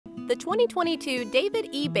The 2022 David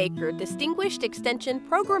E. Baker Distinguished Extension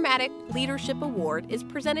Programmatic Leadership Award is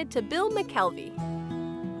presented to Bill McKelvey.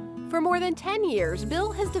 For more than 10 years,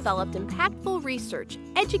 Bill has developed impactful research,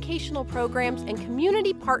 educational programs, and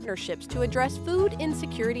community partnerships to address food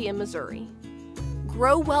insecurity in Missouri.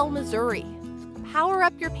 Grow Well Missouri, Power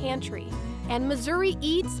Up Your Pantry, and Missouri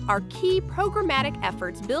Eats are key programmatic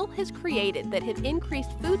efforts Bill has created that have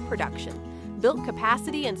increased food production, built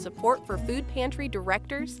capacity and support for food pantry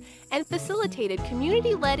directors, and facilitated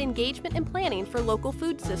community-led engagement and planning for local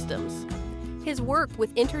food systems. His work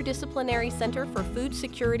with Interdisciplinary Center for Food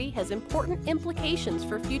Security has important implications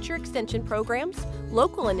for future extension programs,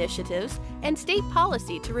 local initiatives, and state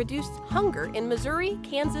policy to reduce hunger in Missouri,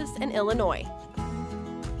 Kansas, and Illinois.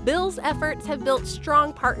 Bill's efforts have built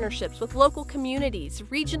strong partnerships with local communities,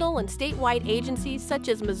 regional and statewide agencies such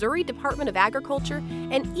as Missouri Department of Agriculture,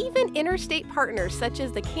 and even interstate partners such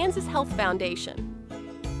as the Kansas Health Foundation.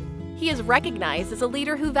 He is recognized as a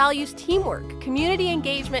leader who values teamwork, community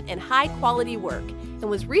engagement, and high-quality work, and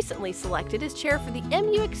was recently selected as chair for the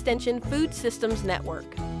MU Extension Food Systems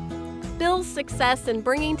Network. Bill's success in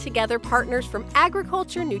bringing together partners from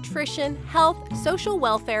agriculture, nutrition, health, social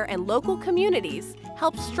welfare, and local communities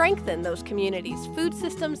helps strengthen those communities, food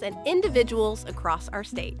systems, and individuals across our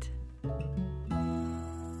state.